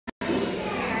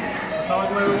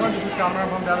Assalamualaikum everyone, this is Kamran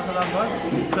from Dar es Salaam Bus.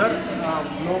 Sir,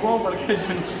 logo बल्कि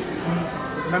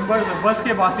members of bus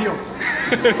के बासियों,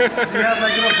 we have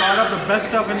brought up the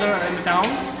best stuff in the town.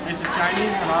 It's a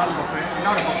Chinese halal buffet,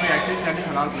 not a buffet actually, Chinese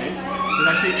halal place. It's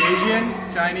actually Asian,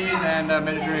 Chinese, and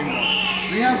Mediterranean.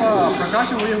 We have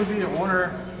Prakash over here, who's the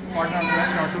owner, partner of the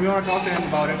restaurant. So we want to talk to him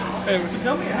about it. Hey, so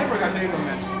tell me, hi Prakash, how you doing,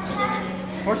 man?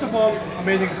 First of all,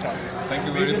 amazing stuff. Thank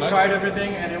you very much. We just tried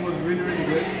everything and it was really, really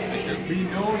good. We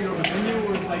know your menu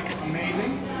was like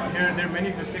amazing. Here, there are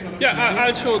many to stick on. Yeah,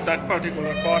 I'll show that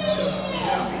particular part. So.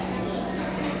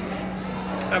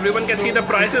 Everyone can see the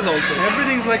prices also.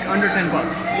 Everything's like under 10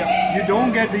 bucks. Yeah. You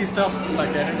don't get these stuff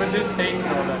like that, but this taste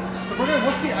and all that. So,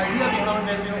 what's the idea behind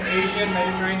this, Asian,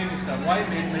 Mediterranean stuff? Why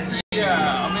Mediterranean? Yeah,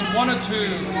 I mean, one or two,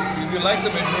 if you like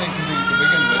the Mediterranean cuisine to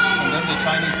begin with, and then the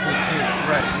Chinese food too.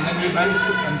 Right. And then we went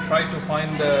and tried to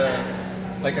find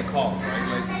like a call, right?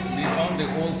 Like, we found the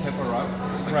old pepper route.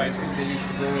 Right. They used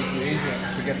to go to Asia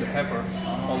to get the pepper,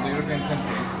 all the European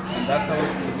countries, and that's how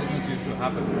the business used to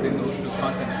happen between those two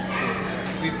continents.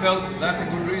 So we felt that's a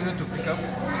good reason to pick up.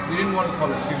 We didn't want to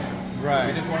call it fusion. Right.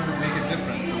 We just wanted to make it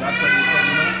different. So that's why we said,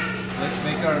 let's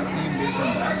make our theme based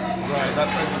on that. Right. So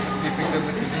that's why we picked up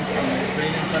the cuisine from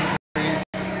Mediterranean countries,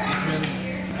 Asian,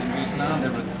 and Vietnam, and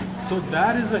everything. So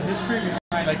that is the history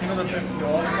behind, like, all the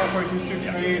pepper used to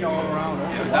trade all around.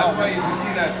 Yeah, that's why you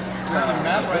see that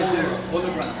map right there,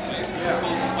 hologram. It's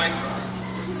called the spice route.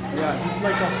 Yeah, it's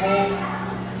like a whole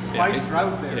spice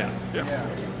route there.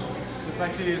 Yeah. It's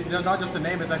actually, it's not just a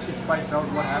name, it's actually spiced out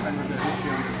what happened with the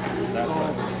history.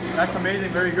 That's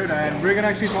amazing, very good. And we're going to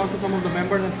actually talk to some of the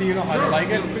members and see how they like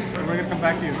it. And we're going to come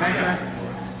back to you. Thanks, man.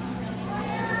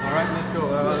 Alright, let's go.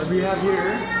 We have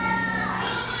here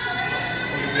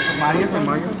Maria from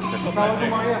Maria.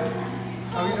 Maria.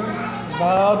 How are you doing?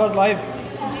 Buzz live.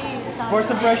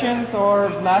 First impressions or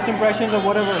last impressions or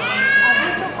whatever. अभी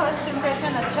तो first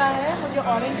impression अच्छा है. मुझे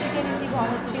orange chicken इनकी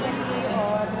बहुत अच्छी लगी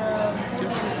और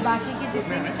बाकी की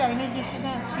जितनी भी चाइनीज डिशेज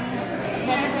हैं अच्छी हैं.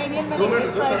 मेडिटेरेनियन में I don't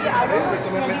know it's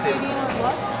Mediterranean और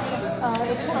what.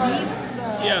 It's beef.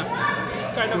 Yeah, it's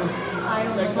kind of I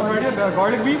don't know.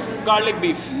 Garlic beef? garlic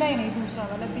beef. नहीं दूसरा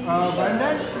वाला beef.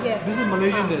 Bandhan? Yes. This is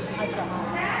Malaysian dish. अच्छा हाँ.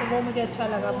 तो वो मुझे अच्छा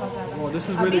लगा मजा. Oh, this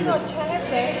is really अभी तो good. अच्छा है,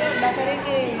 फ्रेश है. अल्लाह करे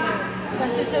कि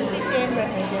कंसिस्टेंसी सेम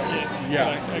रहे. Yeah.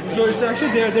 So it's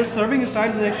actually their serving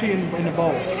style is actually in a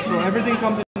bowl. So everything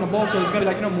comes in a bowl, so it's gonna be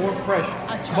like more fresh.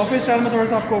 Buffet style में थोड़ा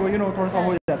सा आपको थोड़ा सा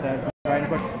हो जाता है, right?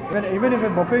 But even if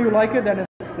a buffet you like it, then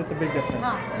it's a big difference.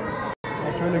 हाँ.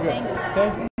 That's really good.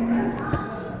 Thank you.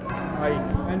 Hi.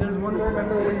 And there's one more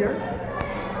member over here.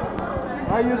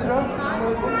 Hi, Yusra.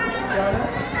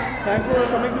 Thanks for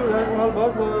coming to the small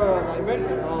bus event.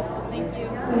 Thank you.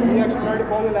 We actually tried to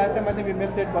call you last time. I think we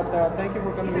missed it, but thank you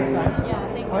for coming this time. Yeah,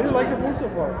 thank you. How do you like the food so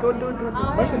far? Good.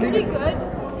 It's pretty good.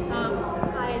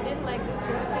 I didn't like the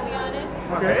soup, to be honest.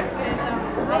 Okay.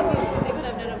 Because I feel they could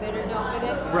have done a better job with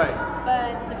it. Right.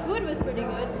 But the food was pretty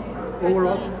good.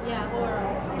 Overall? Personally, yeah,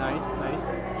 overall. Nice.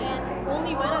 And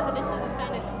only one of the dishes was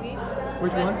kind of sweet.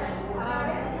 Which but, one?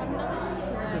 I'm not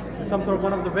sure. Some sort of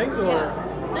one of the wings, or? Yeah.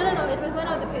 No. It was one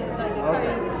of the like the Okay.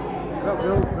 curries. No,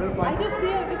 we'll I find. just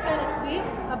feel it was kind of sweet,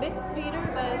 a bit sweeter,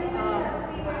 but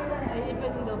it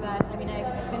wasn't so bad. I mean, I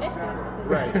finished it. So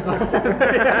Right.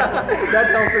 That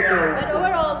helps the story. But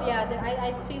overall, yeah,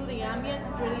 I feel the ambience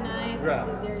is really nice. Right.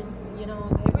 There's,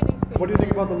 everything's pretty. What do you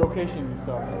think about the location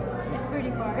itself? It's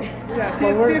pretty far. Yeah,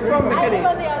 she's from I McKinney. live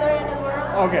on the other end of the world.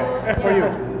 Okay, so, for yeah. you.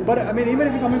 But I mean, even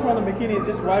if you're coming from the McKinney, it's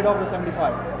just right off the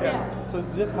 75. Yeah. So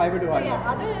it's just highway to So highway.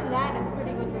 yeah, other than that, it's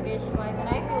pretty good location-wise, and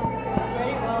I feel it's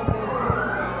very well built.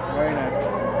 Very nice.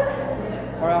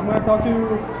 Alright, I'm gonna talk to,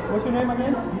 what's your name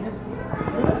again?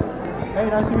 Hey,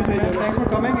 nice to meet you, man. Thanks for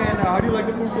coming. And how do you like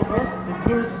the food so far?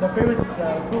 The food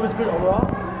is good overall.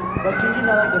 But chicken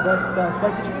I like the best.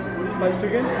 Spicy chicken. Spicy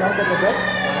chicken? I like that the best.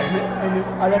 And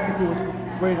I like the food.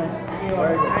 Very nice.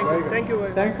 Very good. Thank you.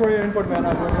 Thanks for your input, man.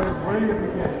 We're in the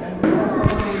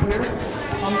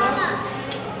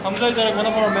Hamza is one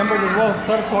of our members as well.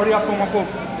 Sir, sorry आपको मको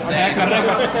attack करने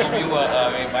का।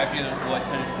 भाई please वो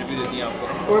अच्छा review दे दिया आपको।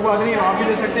 कोई बात नहीं, आप भी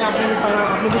दे सकते हैं। आपने भी खाया,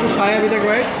 आपने भी कुछ खाया अभी तक,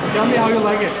 right? Tell me how you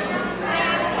like it.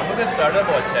 आपका स्टार्टर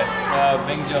बहुत अच्छा है।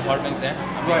 विंग जो हॉट विंग्स हैं,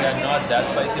 नॉट दैट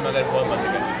स्पाइसी मगर बहुत मजे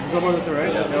का। जबरदस्त,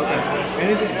 right? Okay.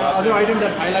 Anything other item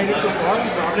that highlighted so far?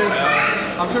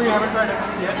 I'm sure you haven't tried it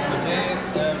yet. मुझे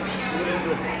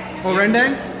Oh,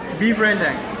 rendang, beef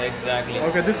rendang. Exactly.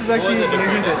 Okay, this is actually an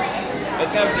Asian dish.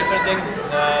 It's kind of different thing.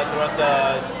 थोड़ा सा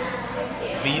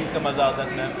beef का मजा आता है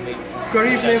इसमें.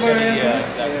 Curry flavor है. Yeah,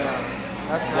 exactly.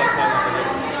 That's nice.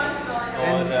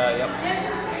 और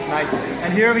Nice.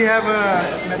 And here we have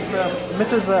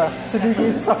Mrs. Siddiqui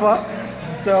Safa.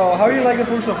 So, how do you like the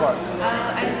food so far?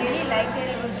 I really liked it.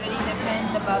 It was really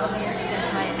different. The baba ganoush was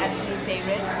my absolute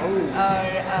favorite.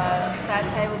 Pad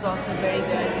Thai was also very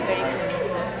good, very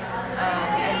flavorful.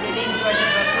 I really enjoyed the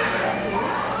buffalo chicken too.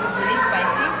 It was really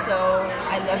spicy, so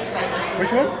I love spicy food.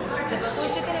 Which one? The buffalo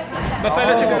chicken is like that.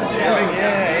 Buffalo chicken.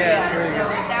 Yeah, it's really so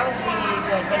good. that was really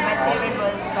good. But my favorite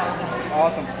was baba ganoush.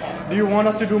 Awesome. Do you want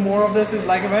us to do more of this in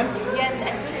like events? Yes,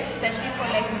 I think especially for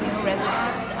like new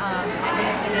restaurants, I think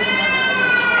it's a really nice because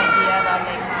it gives you an idea about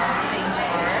like how things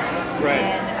are, Right.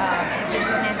 and it gives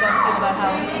you a hands-on feel about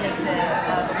how like the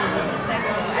food will look like.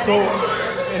 So,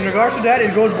 in regards to that,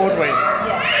 it goes both ways.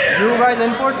 Yes. You guys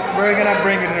input, we're gonna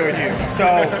bring it with you. So,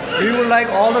 we would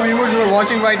like all the viewers who are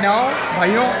watching right now,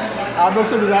 भाइयों, आप लोग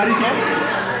से गुजारिश है,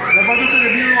 जबरदस्त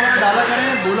review वहाँ डाला करें,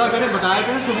 बोला करें, बताया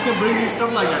करें, so we can bring this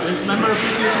stuff like that. This member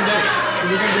appreciation day, so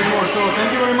we can do more. So, thank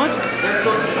you very much. Let's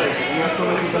go inside. We have so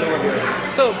many people over here.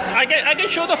 So I can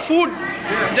show the food.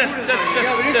 Just.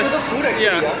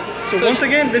 Yeah. So once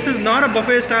again, this is not a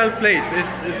buffet style place.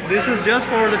 This is just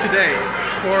for the today.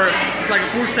 It's like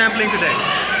a food sampling today.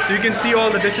 So you can see all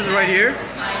the dishes right here.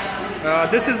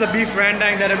 This is the beef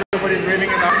rendang that everybody is raving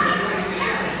about.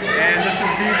 And this is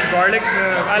beef garlic.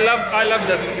 I love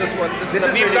this one. This This the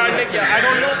is beef really garlic. good. Yeah. I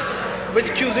don't know which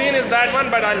cuisine is that one,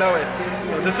 but I love it.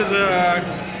 So this is a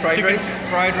fried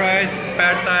rice,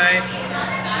 pad thai,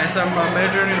 and some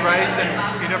Mediterranean rice and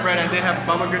pita bread. And they have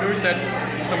baba ganoush that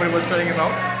somebody was telling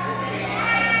about.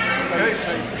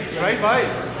 Right, bye.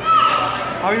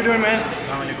 How are you doing, man?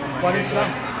 Walaikum.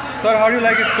 Sir, how do you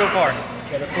like it so far?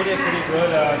 Yeah, the food is pretty good,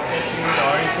 especially the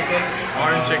orange chicken.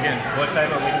 Orange chicken. Both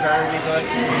type of wings are really good,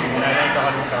 and I like the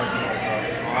hot and sour as well.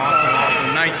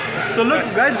 Awesome, nice. So look,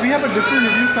 guys, we have a different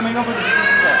reviews coming up with the different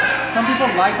people. Some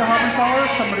people like the hot and sour,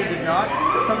 somebody did not.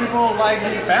 Some people like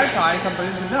the pad thai,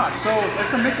 somebody did not. So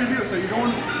it's a mixed review. So you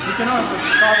cannot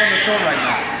talk on the stove right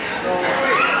now. So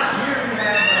here we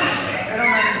have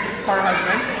her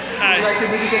husband. He's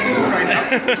actually busy taking food right now.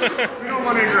 We don't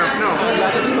want to interrupt. No.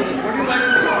 What do you like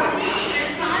so far?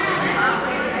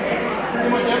 Pretty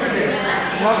much everything.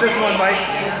 Love this one, भाई.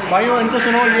 भाइयों इनको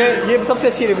सुनो, ये सबसे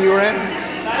अच्छी reviewer हैं.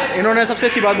 इन्होंने सबसे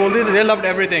अच्छी बात बोल दी. They loved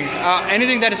everything.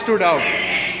 Anything that stood out.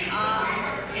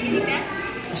 Anything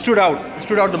that? Stood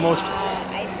out the most. I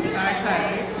think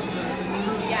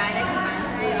yeah, I like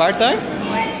the Pad thai? and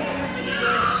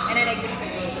I like the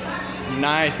chicken.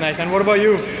 Nice. And what about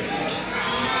you?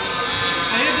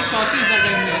 I like the sauces that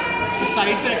are in there. The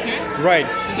side पे रखे. Right.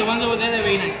 The ones over there, they're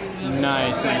very nice.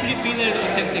 Nice. Actually feel they're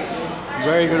authentic.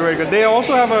 Very good. They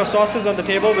also have sauces on the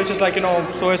table, which is like,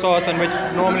 soy sauce, and which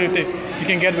normally you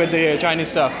can get with the Chinese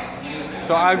stuff.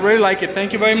 So I really like it.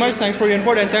 Thank you very much. Thanks for your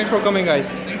input and thanks for coming, guys.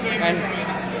 And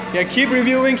yeah, keep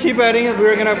reviewing, keep adding it.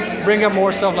 We're gonna bring up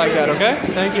more stuff like that. Okay?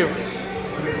 Thank you.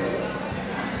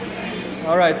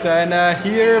 All right, and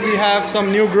here we have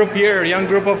some new group here, young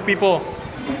group of people.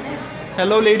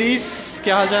 Hello, ladies.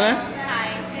 क्या हाल चाल है?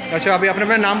 Hi. अच्छा, अभी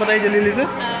अपना नाम बताइए जल्दी से.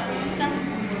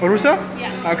 Urusa?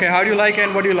 Yeah. Okay, how do you like it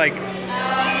and what do you like? I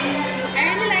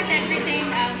really liked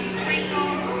everything.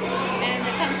 Sprinkles and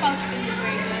the kung pao chicken was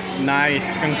very good. Nice,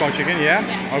 kung pao chicken,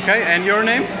 yeah? Okay, and your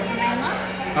name? Naima.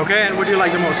 Okay, and what do you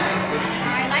like the most?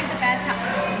 I like the pad thai.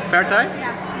 Pad thai?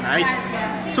 Yeah. Nice.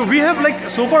 Yeah. So we have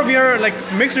so far we are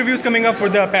mixed reviews coming up for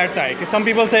the pad thai. 'Cause some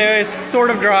people say it's sort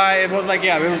of dry. It was like,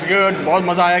 yeah, it was good. बहुत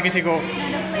मजा आया किसी को.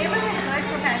 And the flavor was good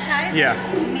for pad thai. Yeah.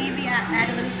 Maybe add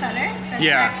a little color. The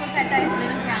Yeah. actual pad thai is a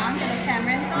little brown, so the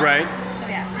tamarind sauce. Right. So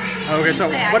yeah. Okay, so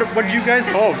what do you guys?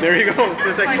 Oh, there you go.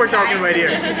 It's expert talking right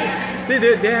here.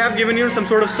 They have given you some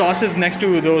sort of sauces next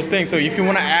to those things. So if you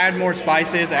want to add more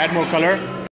spices, add more color,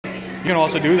 you can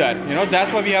also do that.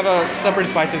 That's why we have a separate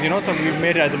spices. So we've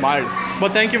made it as a mild.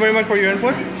 But thank you very much for your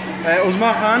input,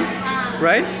 Uzma Khan.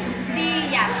 Right?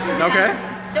 Okay.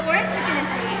 The orange chicken is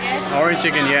really good. Orange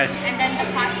chicken, yes. And then the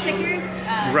pot stickers.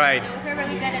 Right. Those are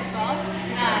really good as well.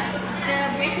 The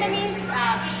Vietnamese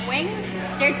wings,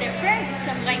 they're different.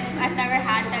 So I've never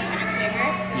had that kind of flavor.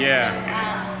 Yeah. So,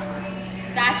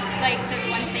 that's the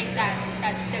one thing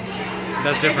that's different.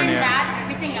 That's different, Other than yeah. that,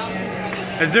 everything else is really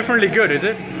good. It's differently good, is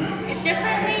it? It's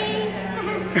differently.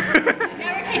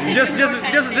 Never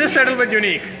tasted Just settle with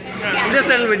unique. Yeah. Just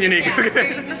settle with unique. Yeah.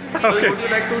 Okay. So would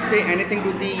you like to say anything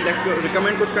to the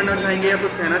recommend कुछ करना चाहेंगे या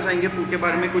कुछ कहना चाहेंगे food के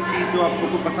बारे में कुछ चीज़ जो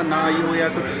आपको पसंद ना आई हो या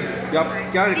कुछ या आप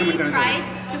क्या recommend करना चाहेंगे?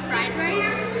 The fried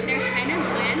rice, they're kind of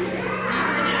bland.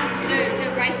 The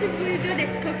rice is really good.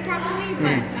 It's cooked properly,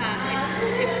 but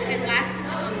it lasts.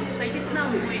 It's not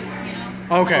moist,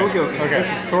 Okay.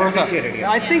 थोड़ा सा.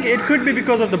 I think it could be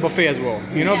because of the buffet as well.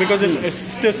 Because it's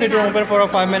still sitting open for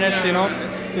 5 minutes.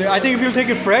 I think if you take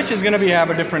it fresh, it's gonna be have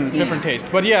a different taste.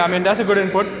 But yeah, I mean that's a good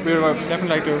input. We would definitely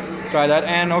like to try that.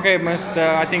 And okay,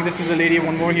 I think this is the lady.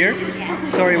 One more here.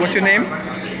 Sorry, what's your name?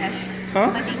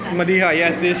 Huh? Madiha.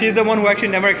 Yes, she's the one who actually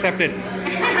never accepted.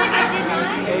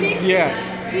 Yeah.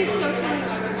 She's socially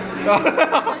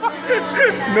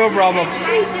No problem.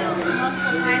 trying to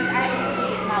multiple times.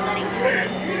 She's not letting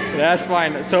me. That's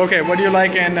fine. So okay, what do you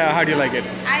like and how do you like it?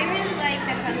 I really like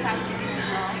the kung pao chicken as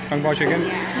well. Kung pao chicken.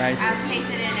 Yeah. Nice. I've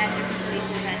tasted it at different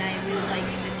places and I really like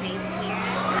the taste here.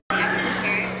 I can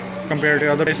compare it. Compared to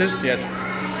other places, yes.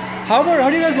 How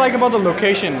do you guys like about the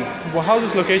location? Well, how's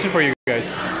this location for you guys?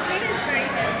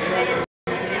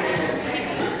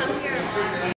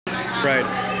 Right.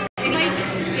 Like,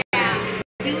 yeah,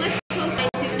 we live close by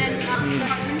to then the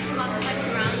apartment complex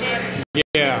around it.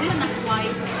 Yeah. It's just nice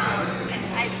white, and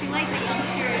I feel like the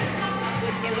youngsters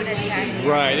would attract.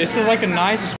 Right. It's just like a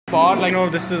nice spot. Like, you know,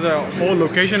 this is a whole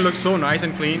location looks so nice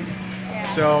and clean.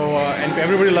 So and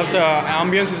everybody loves the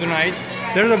ambience is nice.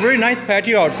 There's a very nice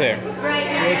patio out there. Right.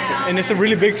 And it's a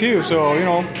really big too. So you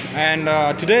know, and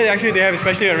today actually they have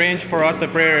especially arranged for us the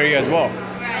prayer area as well.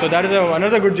 So that is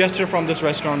another good gesture from this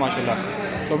restaurant, mashallah.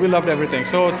 So we loved everything.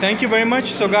 So thank you very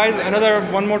much. So guys,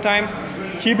 one more time,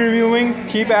 keep reviewing,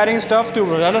 keep adding stuff to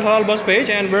Riyadh Halal Bus page,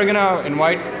 and we're gonna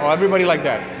invite everybody like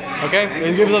that. Okay?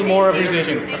 It gives us more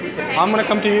appreciation. I'm gonna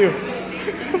come to you.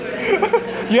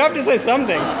 You have to say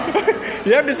something.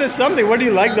 You have to say something. What do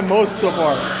you like the most so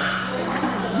far?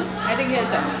 I think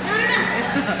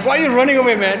hands Why are you running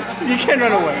away, man? You can't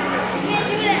run away.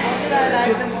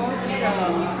 Just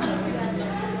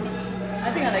I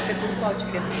think I like the kung pao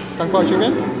chicken. Kung pao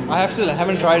chicken? I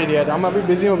haven't tried it yet. I'm a bit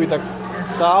busy abhi tak.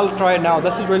 So I'll try it now.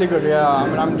 This is really good. Yeah, I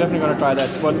mean, I'm definitely gonna try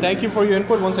that. Well, thank you for your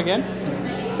input once again.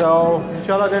 So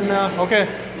inshallah then. Okay,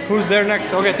 who's there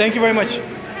next? Okay, thank you very much.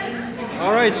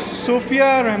 All right,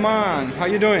 Sofia Rahman, how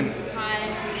you doing?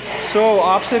 Hi. So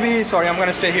aapse bhi, sorry, I'm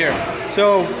gonna stay here.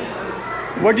 So,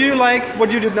 what do you like?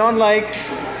 What you did not like?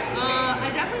 I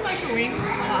definitely like the wings a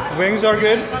lot. Wings are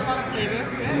good. Got a lot of flavor.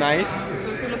 Yeah. Nice. So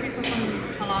if you're looking for some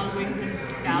halal wings in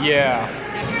Dallas, Yeah.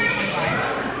 definitely come by.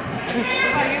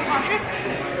 Are you cautious?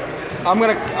 I'm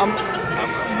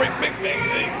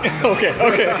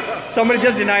okay. Somebody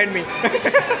just denied me. Actually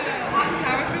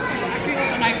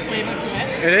has a nice flavor to it.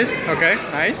 It is? Okay,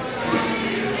 nice.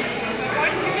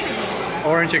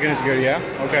 Orange chicken is good, yeah.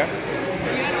 Okay.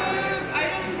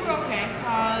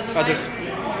 Others.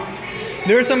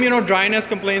 There are some, dryness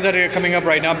complaints that are coming up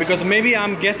right now because maybe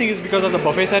I'm guessing it's because of the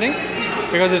buffet setting,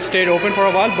 because it stayed open for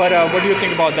a while. But what do you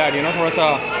think about that? I think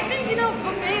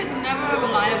buffet is never a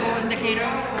reliable indicator.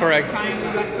 Correct. Trying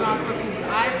a restaurant for food.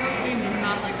 I personally do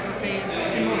not like buffet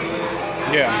in most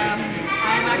places. Yeah.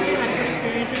 I've actually had good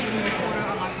experiences when we order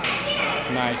a la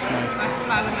carte. Nice. That's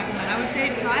what I would recommend. I would say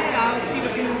try it out, see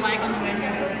what you like on the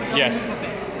menu. Yes.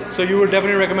 So you would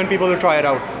definitely recommend people to try it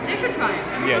out. They should try it.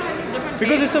 Yes.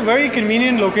 Because it's a very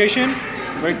convenient location. It's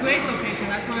a great location.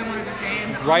 That's what I wanted to say.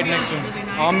 And the Right next to really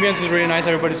nice. ambience is really nice.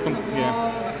 Everybody's The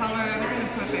color, everything is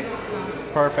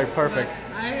perfect. Perfect.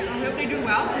 I hope they do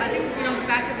well. I think the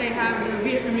fact that they have the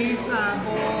Vietnamese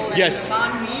bowl. Yes.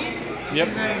 Banh mi. Yep.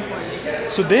 Is very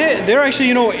important. So they're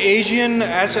actually Asian.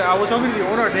 As I was talking to the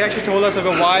owner, they actually told us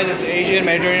about why this Asian,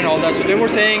 Mediterranean, all that. So they were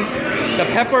saying the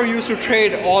pepper used to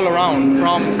trade all around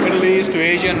from Middle East to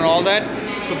Asian and all that.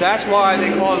 So that's why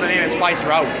they call the name Spice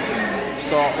Route.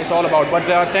 So it's all about. But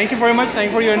thank you very much.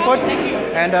 Thank you for your input.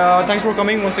 And thanks for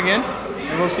coming once again.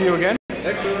 And we'll see you again.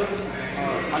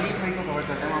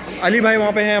 Ali भाई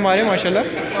वहाँ पे हैं हमारे माशाल्लाह.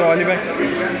 So Ali भाई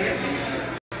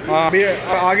अभी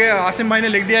आगे आसिम भाई ने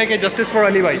लिख दिया है कि justice for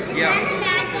Ali भाई.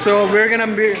 So we're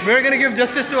gonna give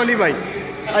justice to Ali भाई.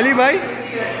 Ali भाई,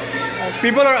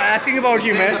 people are asking about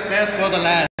you, man. The best for the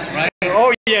last, right?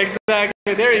 Oh yeah,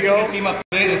 exactly. There you go. You see my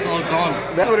plate, it's all gone.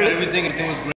 That's what it is. Everything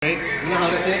was great. You know how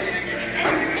to say?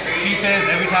 She says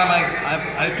every time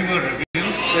I do a review,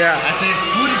 Yeah. I say,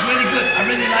 food is really good. I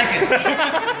really like it.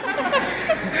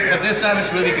 But this time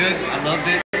it's really good. I loved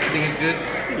it. I think it's good.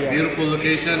 Yeah. Beautiful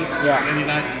location. Yeah. Really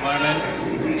nice environment.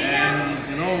 And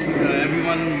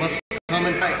everyone must come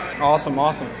and try. Awesome.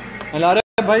 अलारे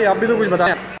भाई आप भी तो कुछ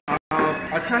बताएं.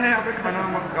 अच्छा है यहाँ पे खाना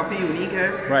काफ़ी यूनिक है.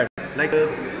 Right. लाइक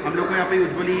हम लोग को यहाँ पे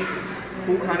यूजुअली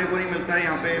फूड खाने को नहीं मिलता है.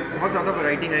 यहाँ पे बहुत ज़्यादा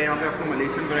वैरायटी है. यहाँ पे आपको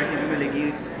मलेशियन वैरायटी भी मिलेगी,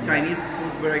 चाइनीज़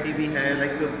फूड वैरायटी भी है.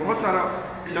 लाइक बहुत सारा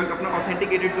लाइक अपना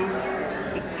ऑथेंटिकेटेड जो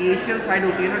एशियन साइड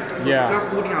होती है ना, उसका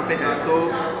फूड यहाँ पे है. So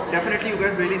definitely you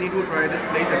guys really need to try this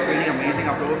place. It's really amazing.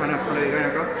 आप लोगों को खाना अच्छा लगेगा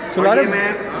यहाँ का. और ये मैं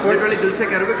लिटरली दिल से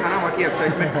कह रहा हूँ कि खाना वाकई अच्छा है.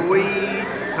 इसमें कोई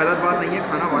गलत बात नहीं है.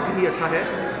 खाना वाकई ही अच्छा है.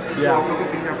 तो आप लोगों को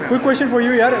प्लीज यहाँ पे Quick question for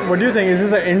you, yaar. What do you think? Is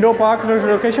this an Indo-Pak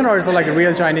location or is it like a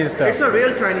real Chinese stuff? It's a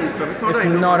real Chinese stuff. It's It's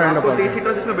not not a Indo-Pak. आपको Indo-Pak. देसी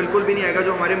touch इसमें बिल्कुल भी नहीं आएगा.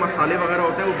 जो हमारे मसाले वगैरह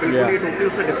होते हैं वो बिल्कुल Yeah. ये टोटली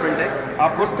उससे डिफरेंट है.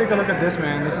 आपको Let's take a look at this,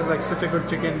 man. This is like such a good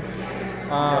chicken.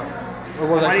 What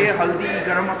was हमारे ये that? हल्दी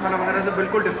गरम मसाला वगैरह से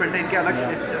बिल्कुल डिफरेंट है. इनके अलग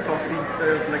सॉस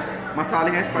लाइक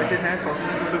मसाले हैं, स्पाइसेस हैं, सॉसेस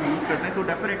हैं जो लोग यूज़ करते हैं. So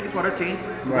definitely for a change,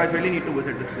 you guys really need to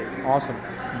visit this place. Awesome.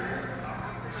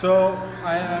 So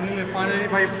I mean, finally,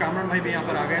 भाई Cameron भाई भी यहाँ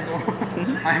पर आ गए तो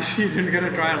I actually didn't get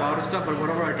to try a lot of stuff, but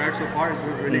whatever I tried so far is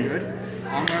really good.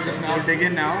 I'm gonna just now dig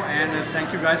in now, and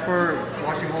thank you guys for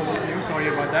watching all this news. Sorry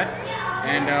about that.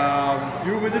 And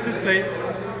you visit this place.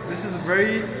 This is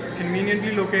very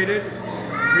conveniently located,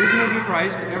 reasonably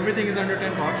priced. Everything is under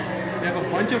 $10. We have a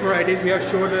bunch of varieties. We have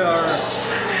showed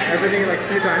everything like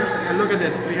 3 times. And look at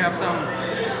this. We have some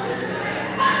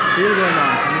deal going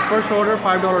on. And the first order,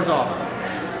 $5 off.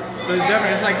 So it's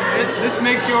definitely, it's like this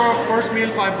makes your first meal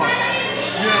 $5.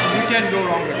 You can't go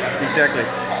wrong with that. Exactly.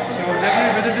 So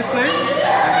definitely visit this place.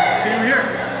 See you here.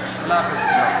 Allah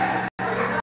Hafiz.